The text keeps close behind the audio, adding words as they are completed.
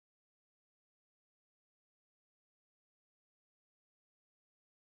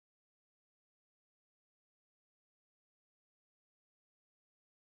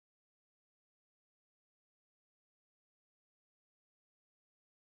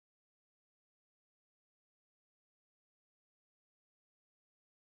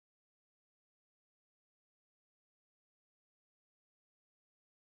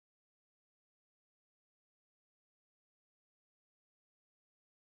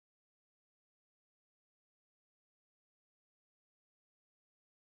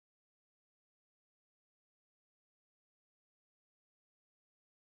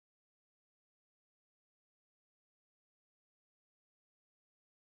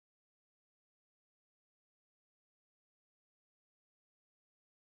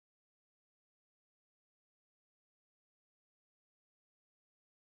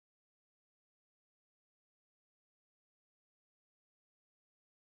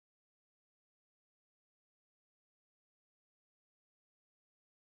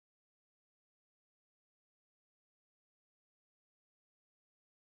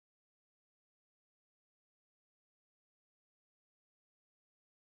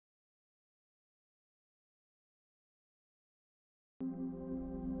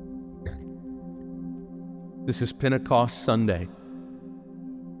This is Pentecost Sunday.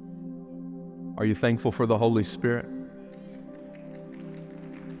 Are you thankful for the Holy Spirit?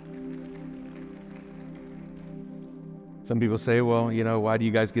 Some people say, well, why do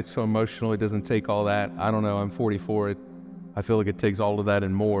you guys get so emotional? It doesn't take all that. I don't know. I'm 44. I feel like it takes all of that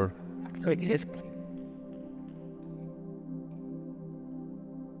and more.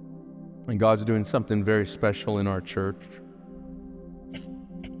 And God's doing something very special in our church.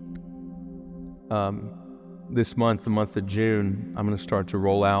 This month, the month of June, I'm going to start to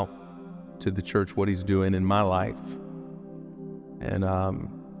roll out to the church what He's doing in my life and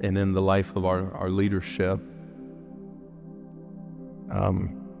in the life of our leadership.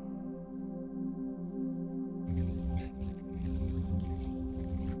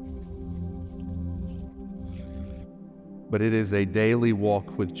 But it is a daily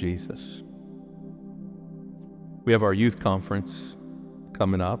walk with Jesus. We have our youth conference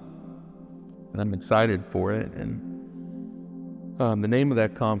coming up, and I'm excited for it. And the name of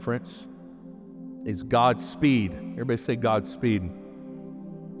that conference is Godspeed. Everybody say Godspeed.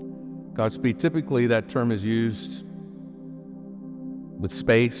 Godspeed. Typically, that term is used with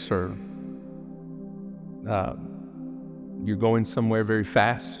space, or you're going somewhere very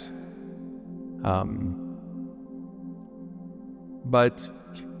fast. But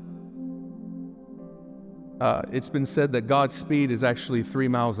it's been said that God's speed is actually 3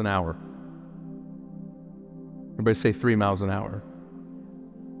 miles an hour. Everybody say 3 miles an hour,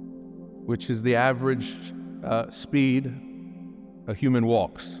 which is the average speed a human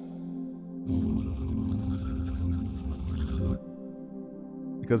walks.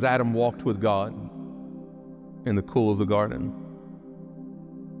 Because Adam walked with God in the cool of the garden.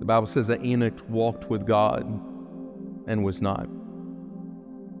 The Bible says that Enoch walked with God and was not.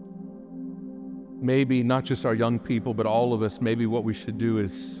 Maybe not just our young people, but all of us, maybe what we should do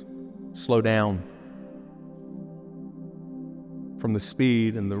is slow down from the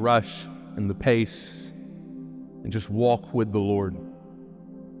speed and the rush and the pace and just walk with the Lord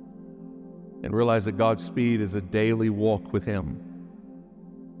and realize that God's speed is a daily walk with Him.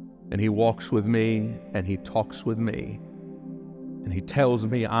 And He walks with me, and He talks with me, and He tells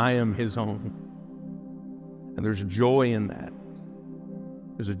me I am His own. And there's joy in that.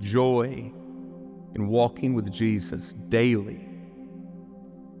 There's a joy in walking with Jesus daily.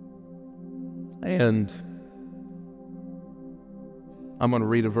 And I'm going to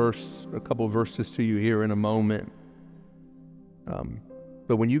read a couple of verses to you here in a moment.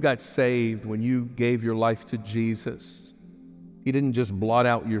 But when you got saved, when you gave your life to Jesus, He didn't just blot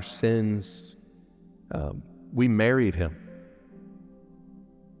out your sins. We married Him.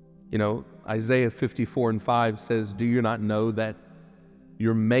 Isaiah 54:5 says, "Do you not know that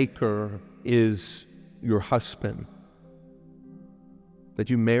your Maker is your husband?" That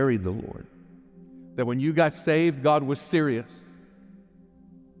you married the Lord. That when you got saved, God was serious.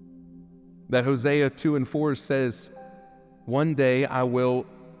 That Hosea 2:4 says, "One day I will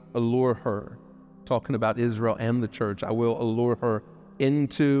allure her," talking about Israel and the church, "I will allure her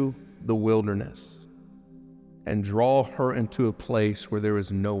into the wilderness and draw her into a place where there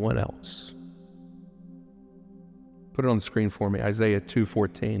is no one else." Put it on the screen for me, Isaiah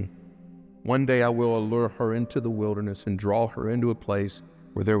 2:14. "One day I will allure her into the wilderness and draw her into a place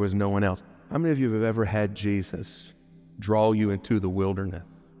where there was no one else." How many of you have ever had Jesus draw you into the wilderness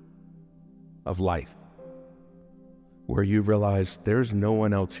of life, where you realize there's no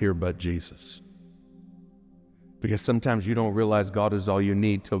one else here but Jesus? Because sometimes you don't realize God is all you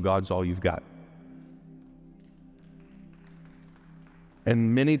need till God's all you've got.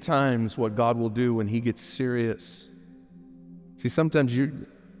 And many times what God will do when He gets serious, see, sometimes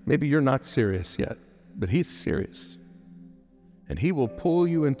maybe you're not serious yet, but He's serious. And He will pull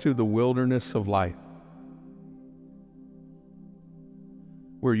you into the wilderness of life,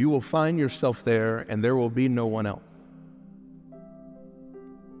 where you will find yourself there and there will be no one else.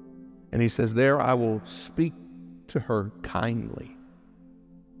 And He says, "There I will speak to her kindly,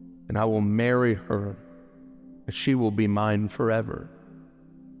 and I will marry her, and she will be mine forever."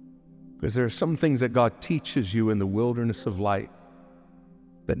 Because there are some things that God teaches you in the wilderness of life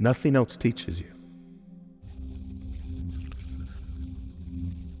that nothing else teaches you.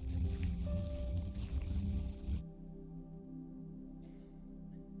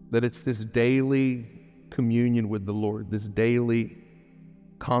 That it's this daily communion with the Lord, this daily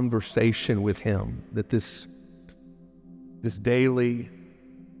conversation with Him, that this daily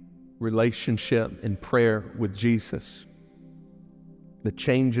relationship and prayer with Jesus that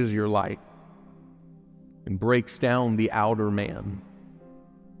changes your life and breaks down the outer man,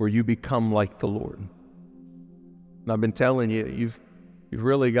 where you become like the Lord. And I've been telling you, You've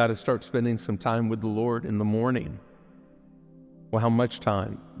really got to start spending some time with the Lord in the morning. Well, how much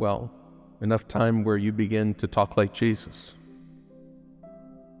time? Well, enough time where you begin to talk like Jesus.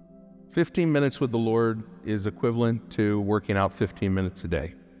 15 minutes with the Lord is equivalent to working out 15 minutes a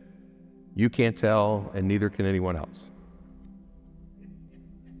day. You can't tell, and neither can anyone else.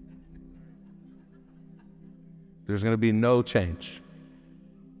 There's going to be no change.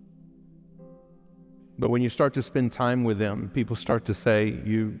 But when you start to spend time with Him, people start to say,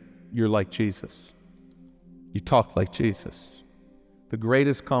 you're like Jesus. You talk like Jesus. The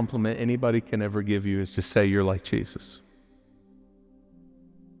greatest compliment anybody can ever give you is to say you're like Jesus.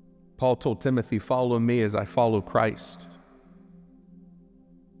 Paul told Timothy, follow me as I follow Christ.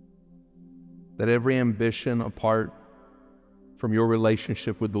 That every ambition apart from your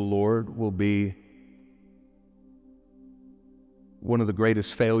relationship with the Lord will be one of the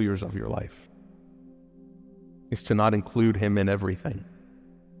greatest failures of your life. Is to not include Him in everything.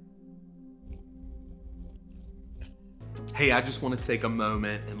 Hey, I just want to take a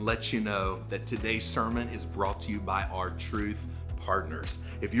moment and let you know that today's sermon is brought to you by our Truth Partners.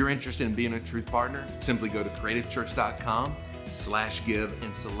 If you're interested in being a Truth Partner, simply go to creativechurch.com/give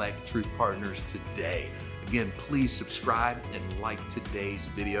and select Truth Partners today. Again, please subscribe and like today's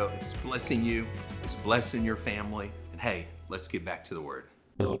video. If it's blessing you, it's blessing your family. And hey, let's get back to the Word.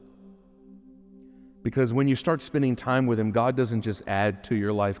 Because when you start spending time with Him, God doesn't just add to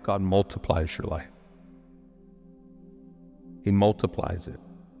your life, God multiplies your life. He multiplies it.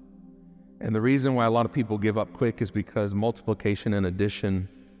 And the reason why a lot of people give up quick is because multiplication and addition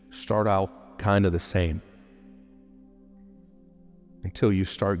start out kind of the same. Until you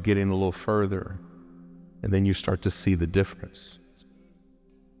start getting a little further, and then you start to see the difference.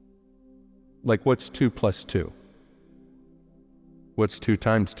 Like, what's 2 plus 2? What's 2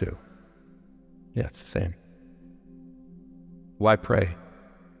 times 2? Yeah, it's the same. Why pray?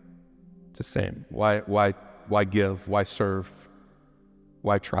 It's the same. Why give? Why serve?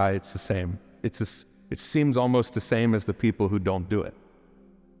 Why try? It's the same. It seems almost the same as the people who don't do it.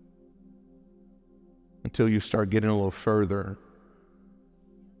 Until you start getting a little further,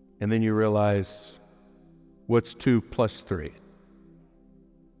 and then you realize, what's 2 plus 3?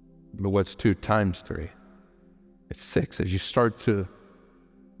 But what's 2 times 3? It's 6. As you start to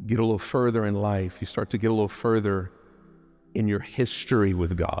get a little further in life, you start to get a little further in your history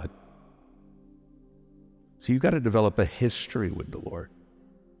with God. So you've got to develop a history with the Lord.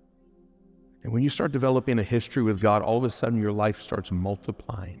 And when you start developing a history with God, all of a sudden your life starts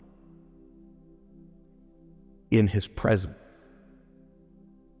multiplying in His presence.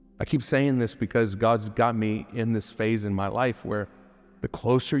 I keep saying this because God's got me in this phase in my life where the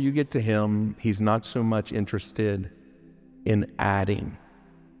closer you get to Him, He's not so much interested in adding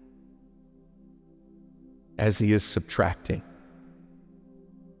as He is subtracting.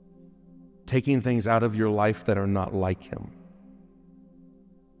 Taking things out of your life that are not like Him.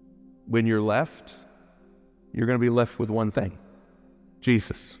 When you're left, you're going to be left with one thing: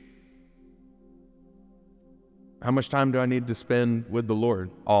 Jesus. How much time do I need to spend with the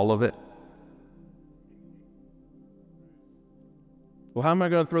Lord? All of it. Well, how am I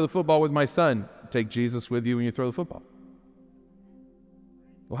going to throw the football with my son? Take Jesus with you when you throw the football.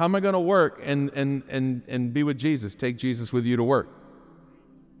 Well, how am I going to work and be with Jesus? Take Jesus with you to work.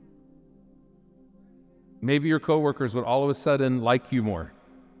 Maybe your coworkers would all of a sudden like you more.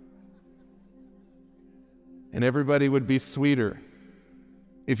 And everybody would be sweeter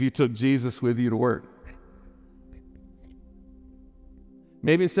if you took Jesus with you to work.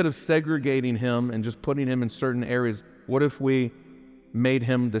 Maybe instead of segregating Him and just putting Him in certain areas, what if we made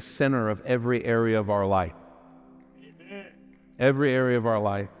Him the center of every area of our life? Amen. Every area of our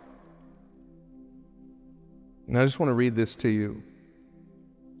life. And I just want to read this to you.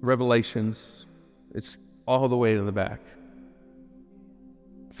 Revelations, it's all the way to the back.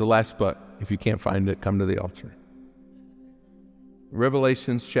 It's the last book. If you can't find it, come to the altar.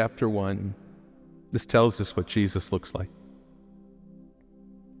 Revelations chapter 1. This tells us what Jesus looks like.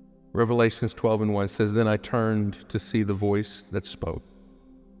 Revelations 12:1 says, "Then I turned to see the voice that spoke.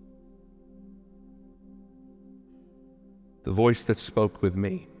 The voice that spoke with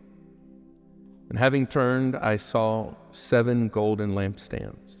me. And having turned, I saw 7 golden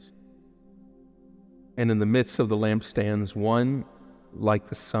lampstands. And in the midst of the lampstands, one like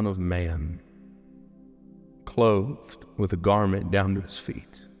the Son of Man, clothed with a garment down to his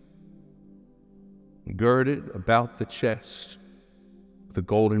feet, girded about the chest with a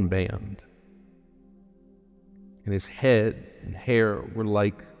golden band. And his head and hair were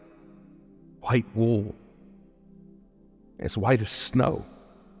like white wool, as white as snow.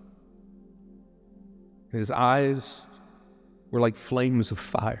 And his eyes were like flames of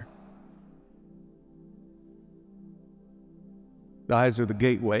fire. The eyes are the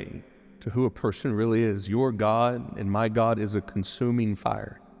gateway to who a person really is. Your God and my God is a consuming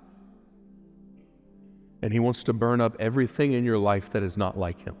fire. And he wants to burn up everything in your life that is not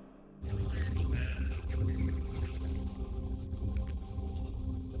like him.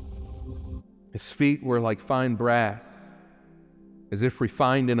 His feet were like fine brass, as if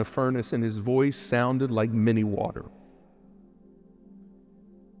refined in a furnace, and his voice sounded like many waters.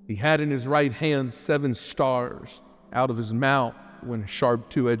 He had in his right hand 7 stars. Out of his mouth went a sharp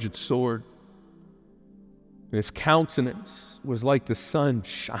 2-edged sword. And his countenance was like the sun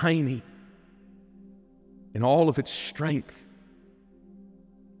shining in all of its strength.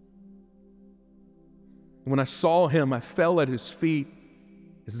 When I saw him, I fell at his feet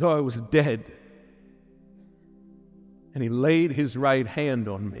as though I was dead. And he laid his right hand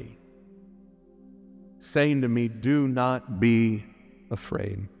on me, saying to me, "Do not be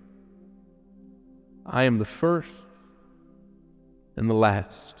afraid. I am the first and the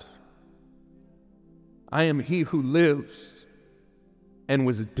last. I am he who lives and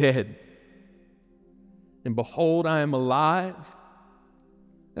was dead. And behold, I am alive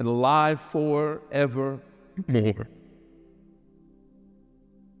and alive forevermore.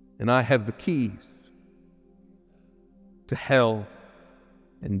 And I have the keys to hell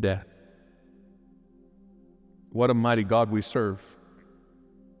and death." What a mighty God we serve.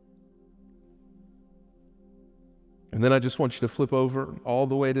 And then I just want you to flip over all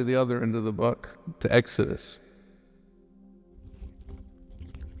the way to the other end of the book, to Exodus.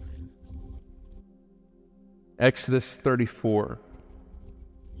 Exodus 34.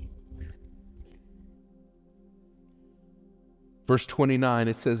 Verse 29,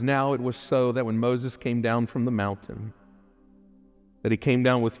 it says, "Now it was so that when Moses came down from the mountain, that he came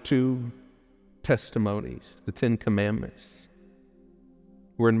down with 2 testimonies, the 10 commandments,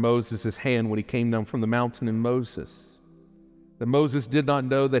 were in Moses' hand when he came down from the mountain. And that Moses did not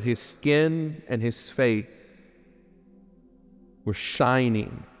know that his skin and his face were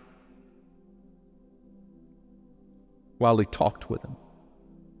shining while he talked with him.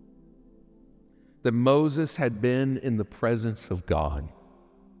 That Moses had been in the presence of God,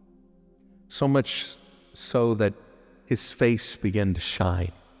 so much so that his face began to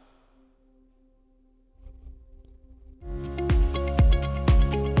shine.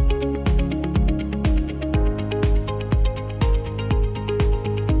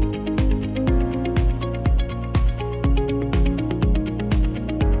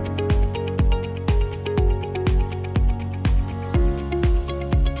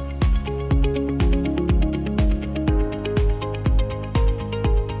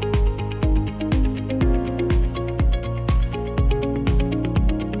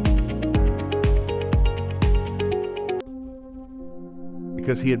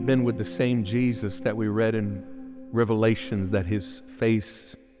 Because he had been with the same Jesus that we read in Revelations, that his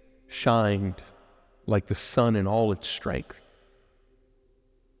face shined like the sun in all its strength.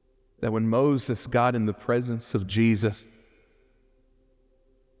 That when Moses got in the presence of Jesus,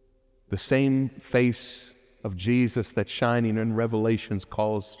 the same face of Jesus that's shining in Revelations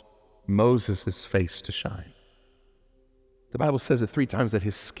caused Moses' face to shine. The Bible says it 3 times, that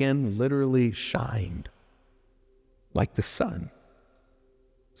his skin literally shined like the sun.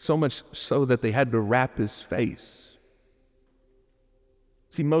 So much so that they had to wrap his face.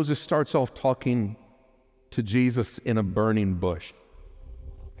 See, Moses starts off talking to Jesus in a burning bush.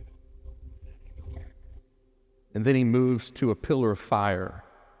 And then he moves to a pillar of fire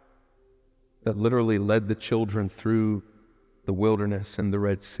that literally led the children through the wilderness and the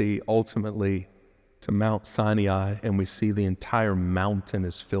Red Sea, ultimately to Mount Sinai, and we see the entire mountain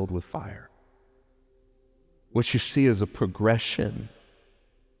is filled with fire. What you see is a progression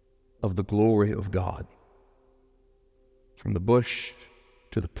of the glory of God, from the bush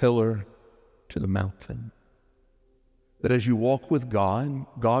to the pillar to the mountain. That as you walk with God,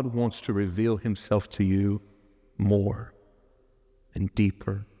 God wants to reveal himself to you more and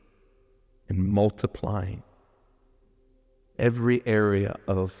deeper and multiplying every area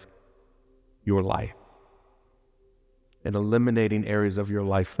of your life and eliminating areas of your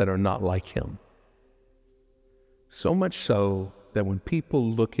life that are not like him. So much so that when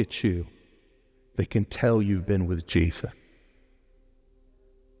people look at you, they can tell you've been with Jesus.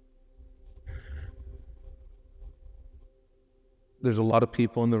 There's a lot of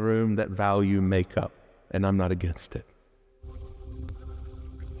people in the room that value makeup, and I'm not against it.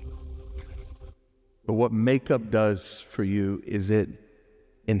 But what makeup does for you is it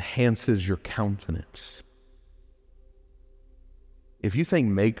enhances your countenance. If you think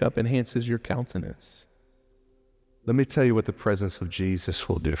makeup enhances your countenance, Let me tell you what the presence of Jesus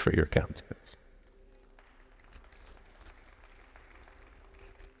will do for your countenance.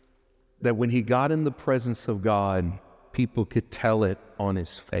 That when he got in the presence of God, people could tell it on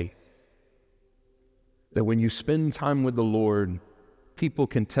his face. That when you spend time with the Lord, people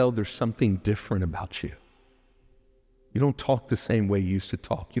can tell there's something different about you. You don't talk the same way you used to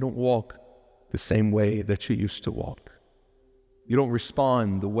talk. You don't walk the same way that you used to walk. You don't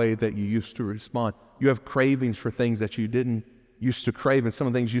respond the way that you used to respond. You have cravings for things that you didn't used to crave, and some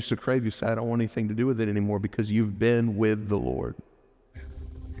of the things you used to crave, you say, I don't want anything to do with it anymore because you've been with the Lord.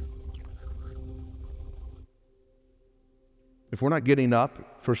 If we're not getting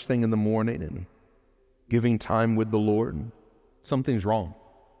up first thing in the morning and giving time with the Lord, something's wrong.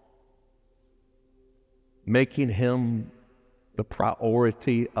 Making him the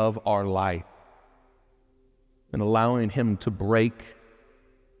priority of our life and allowing him to break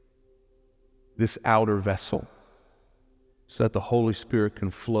this outer vessel so that the Holy Spirit can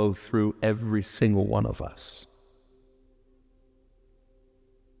flow through every single one of us.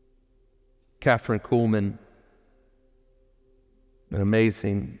 Kathryn Kuhlman, an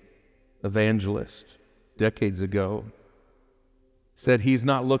amazing evangelist decades ago, said he's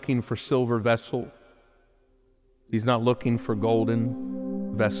not looking for silver vessels. He's not looking for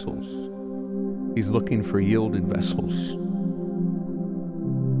golden vessels. He's looking for yielded vessels.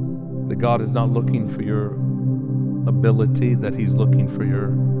 That God is not looking for your ability, that he's looking for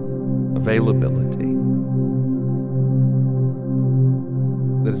your availability.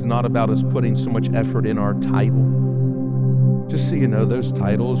 That it's not about us putting so much effort in our title. Just so you know, those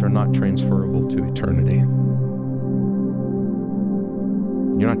titles are not transferable to eternity.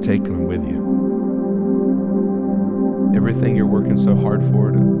 You're not taking them with you. Everything you're working so hard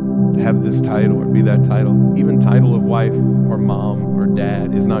for to have this title or be that title, even title of wife or mom or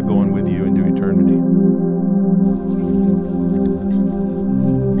dad, is not going with you into eternity.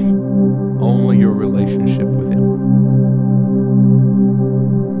 Only your relationship with him.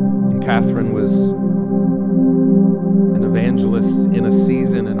 And Kathryn was an evangelist in a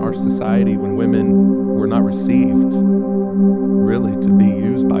season in our society when women were not received really to be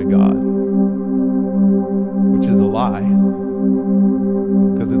used by God, which is a lie.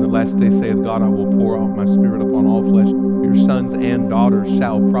 Because in the last day saith God, I will pour out my spirit upon all flesh. Your sons and daughters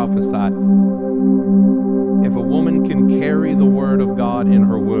shall prophesy. If a woman can carry the word of God in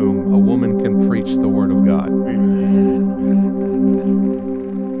her womb, a woman can preach the word of God.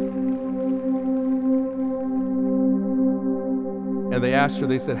 And they asked her,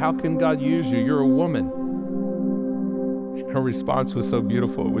 they said, how can God use you? You're a woman. Her response was so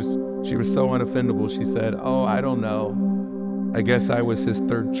beautiful. She was so unoffendable. She said, oh, I don't know. I guess I was his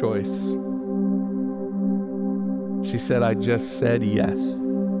third choice. She said, I just said yes.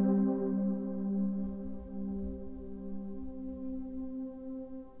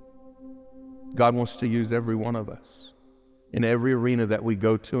 God wants to use every one of us in every arena that we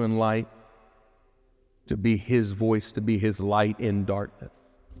go to in life to be his voice, to be his light in darkness.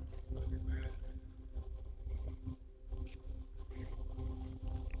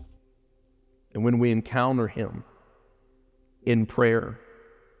 And when we encounter him in prayer,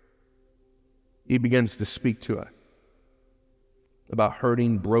 he begins to speak to us about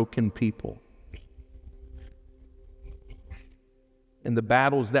hurting, broken people. And the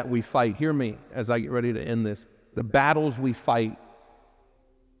battles that we fight, hear me as I get ready to end this, the battles we fight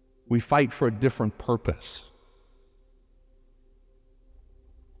for a different purpose.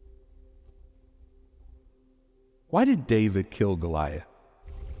 Why did David kill Goliath?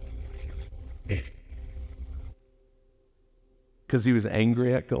 Because he was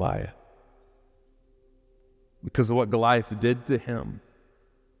angry at Goliath. Because of what Goliath did to him.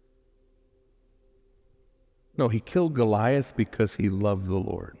 No, he killed Goliath because he loved the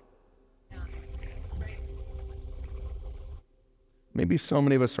Lord. Maybe so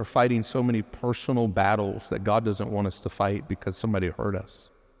many of us are fighting so many personal battles that God doesn't want us to fight because somebody hurt us.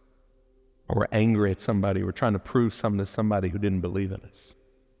 Or we're angry at somebody. We're trying to prove something to somebody who didn't believe in us.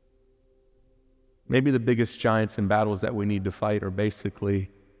 Maybe the biggest giants and battles that we need to fight are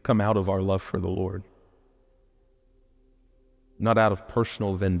basically come out of our love for the Lord. Not out of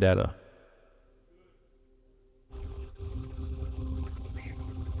personal vendetta.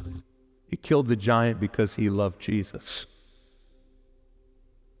 He killed the giant because he loved Jesus.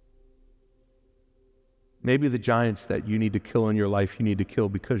 Maybe the giants that you need to kill in your life, you need to kill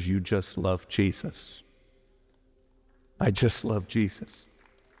because you just love Jesus. I just love Jesus.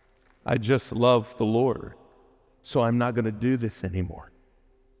 I just love the Lord. So I'm not going to do this anymore.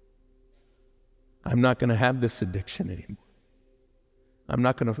 I'm not going to have this addiction anymore. I'm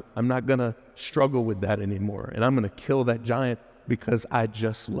not gonna struggle with that anymore. And I'm gonna kill that giant because I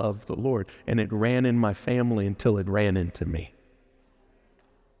just love the Lord. And it ran in my family until it ran into me.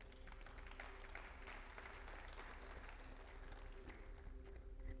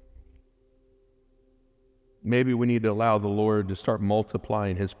 Maybe we need to allow the Lord to start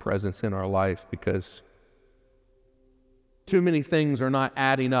multiplying His presence in our life, because too many things are not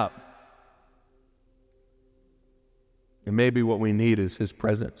adding up. And maybe what we need is His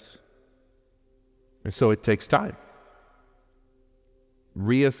presence. And so it takes time.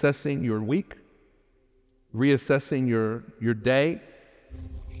 Reassessing your week, reassessing your day,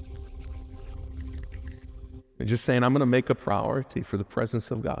 and just saying, I'm going to make a priority for the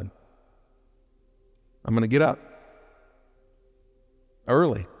presence of God. I'm going to get up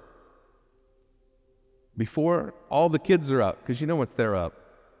early before all the kids are up, because you know once they're up,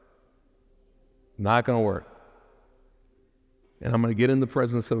 not going to work. And I'm going to get in the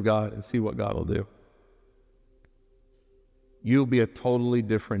presence of God and see what God will do. You'll be a totally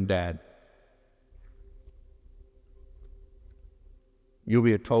different dad. You'll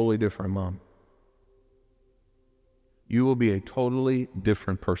be a totally different mom. You will be a totally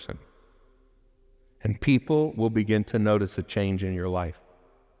different person. And people will begin to notice a change in your life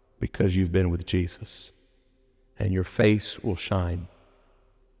because you've been with Jesus. And your face will shine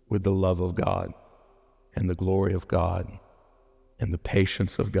with the love of God and the glory of God and the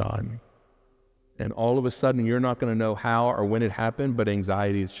patience of God. And all of a sudden, you're not going to know how or when it happened, but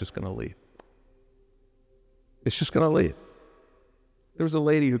anxiety is just going to leave. It's just going to leave. There was a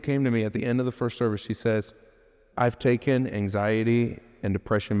lady who came to me at the end of the first service. She says, I've taken anxiety and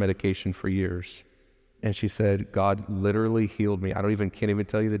depression medication for years. And she said, God literally healed me. Can't even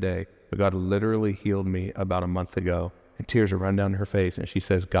tell you the day, but God literally healed me about a month ago. And tears are running down her face. And she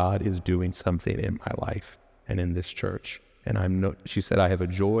says, God is doing something in my life and in this church. And she said, I have a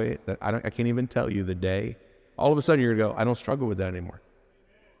joy that I can't even tell you the day. All of a sudden you're going to go, I don't struggle with that anymore.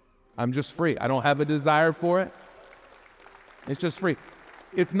 I'm just free. I don't have a desire for it. It's just free.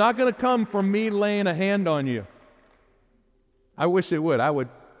 It's not going to come from me laying a hand on you. I wish it would. I would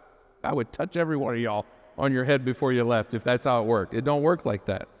touch every one of y'all on your head before you left if that's how it worked. It don't work like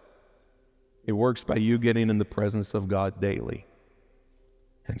that. It works by you getting in the presence of God daily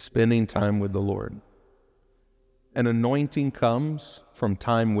and spending time with the Lord. An anointing comes from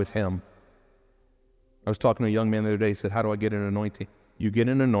time with Him. I was talking to a young man the other day. He said, how do I get an anointing? You get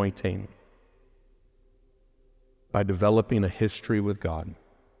an anointing by developing a history with God.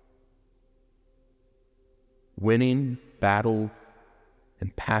 Winning battles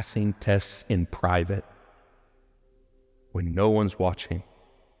and passing tests in private when no one's watching.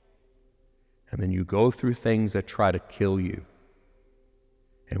 And then you go through things that try to kill you.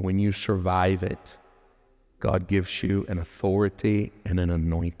 And when you survive it, God gives you an authority and an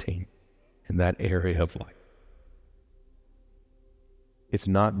anointing in that area of life. It's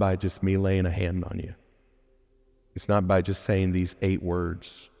not by just me laying a hand on you. It's not by just saying these 8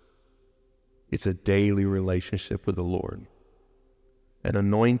 words. It's a daily relationship with the Lord. An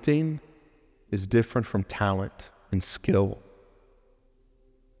anointing is different from talent and skill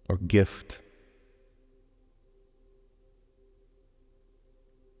or gift.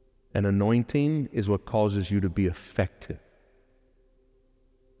 An anointing is what causes you to be effective.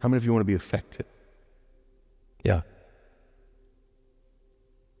 How many of you want to be effective? Yeah.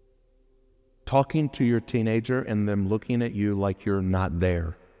 Talking to your teenager and them looking at you like you're not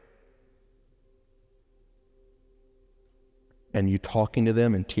there. And you talking to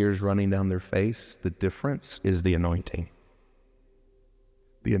them and tears running down their face, the difference is the anointing.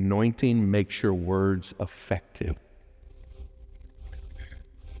 The anointing makes your words effective.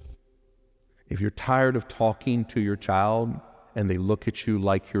 If you're tired of talking to your child and they look at you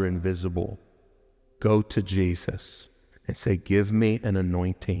like you're invisible, go to Jesus and say, give me an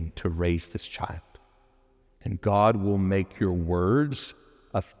anointing to raise this child. And God will make your words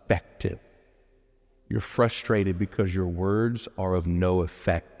effective. You're frustrated because your words are of no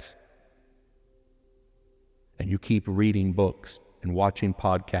effect. And you keep reading books and watching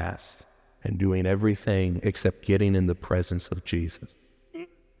podcasts and doing everything except getting in the presence of Jesus.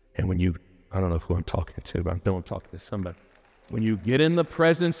 And when you, I don't know who I'm talking to, but I know I'm talking to somebody. When you get in the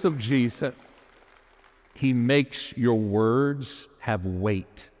presence of Jesus, He makes your words have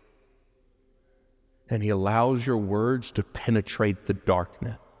weight. And He allows your words to penetrate the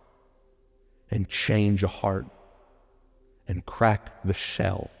darkness and change a heart and crack the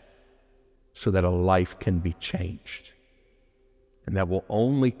shell so that a life can be changed. And that will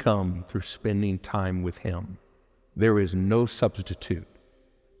only come through spending time with Him. There is no substitute.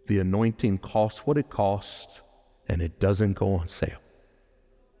 The anointing costs what it costs, and it doesn't go on sale.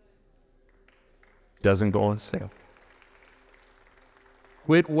 Doesn't go on sale.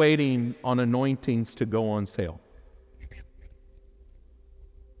 Quit waiting on anointings to go on sale.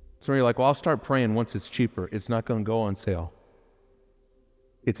 So you're like, well, I'll start praying once it's cheaper. It's not going to go on sale.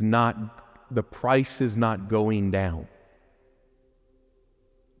 It's not, the price is not going down.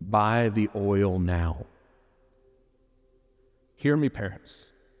 Buy the oil now. Hear me, parents.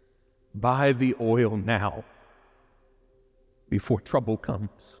 Buy the oil now before trouble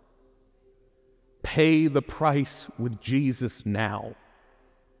comes. Pay the price with Jesus now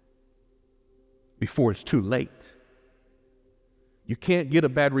before it's too late. You can't get a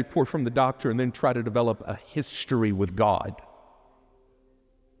bad report from the doctor and then try to develop a history with God.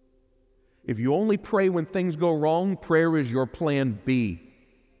 If you only pray when things go wrong, prayer is your plan B.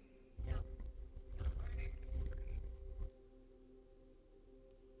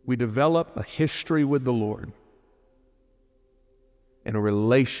 We develop a history with the Lord and a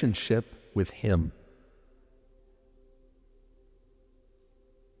relationship with Him.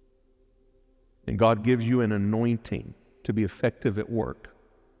 And God gives you an anointing to be effective at work,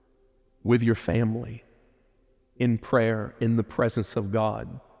 with your family, in prayer, in the presence of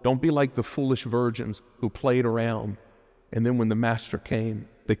God. Don't be like the foolish virgins who played around, and then when the master came,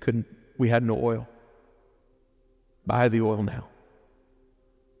 we had no oil. Buy the oil now.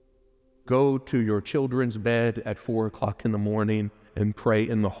 Go to your children's bed at 4 o'clock in the morning and pray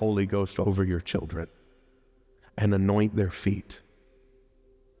in the Holy Ghost over your children and anoint their feet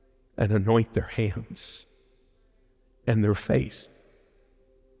and anoint their hands and their face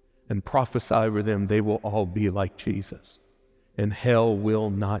and prophesy over them. They will all be like Jesus, and hell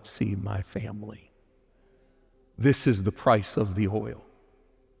will not see my family. This is the price of the oil.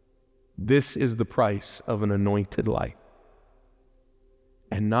 This is the price of an anointed life.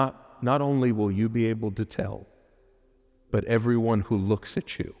 And not only will you be able to tell, but everyone who looks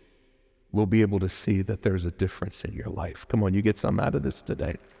at you will be able to see that there's a difference in your life. Come on, you get something out of this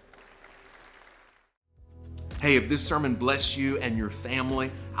today. Hey, if this sermon blessed you and your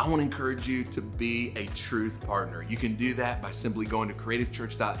family, I want to encourage you to be a Truth Partner. You can do that by simply going to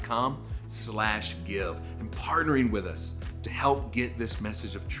creativechurch.com/give and partnering with us to help get this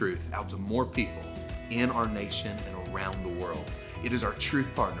message of truth out to more people in our nation and around the world. It is our Truth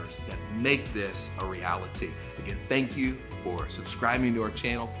Partners that make this a reality. Again, thank you for subscribing to our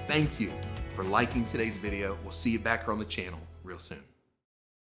channel. Thank you for liking today's video. We'll see you back here on the channel real soon.